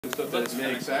output that it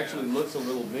makes actually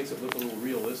makes it look a little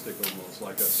realistic almost,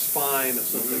 like a spine of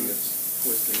something that's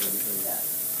twisting everything.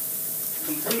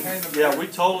 Yeah, we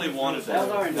totally wanted that.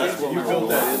 That's what you built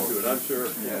that into it, I'm sure.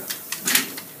 Yeah.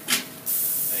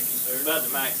 Thank you, sir. About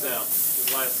to max out.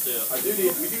 The last step.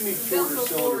 We do need shorter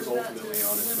cylinders ultimately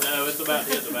on it. No, it's about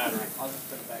to hit the battery.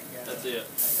 That's it.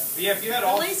 But yeah, if you had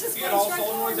all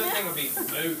solenoids, that thing would be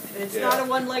smooth. It's not a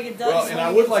one-legged duck. Well, and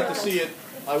I would like to see it.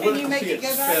 I would Can you like to make see it it go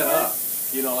sped backwards? up.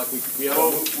 You know, like we have.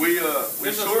 Well,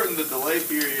 we shortened the delay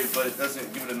period, but it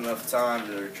doesn't give it enough time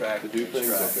to retract. To do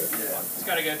things. Okay. Yeah. It's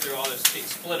got to go through all this,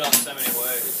 split up so many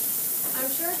ways. I'm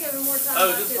sure given more time.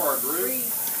 Oh, is this for our group?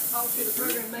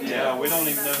 Yeah, we don't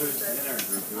even know who's in our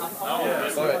group. Oh, All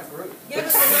right. Give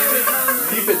us a little time.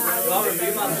 Keep it.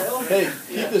 Hey,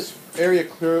 keep this area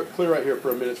clear right here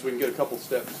for a minute so we can get a couple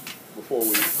steps before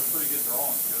we Pretty good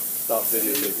drawing, Joe. stop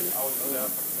videotaping it. I was down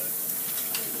for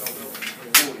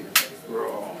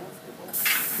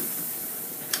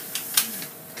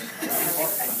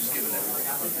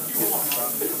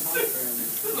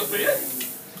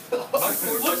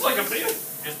Looks like a bit.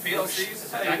 Just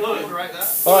PLCs. Hey, look. Right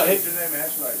that. All right. Hey, Your name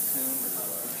actually like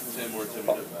Tim or Tim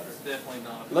doesn't matter. Definitely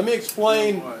not. let me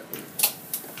explain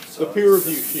the peer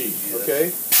review sheet.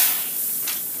 Okay.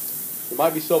 It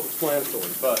might be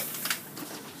self-explanatory, but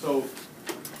so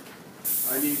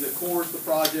I need the course, the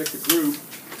project, the group.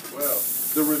 well,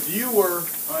 The reviewer.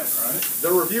 right?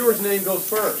 The reviewer's name goes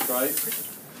first, right?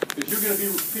 Because you're going to be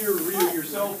peer reviewing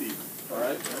yourself even, all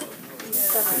right?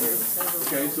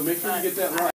 Okay, so make sure you get that right.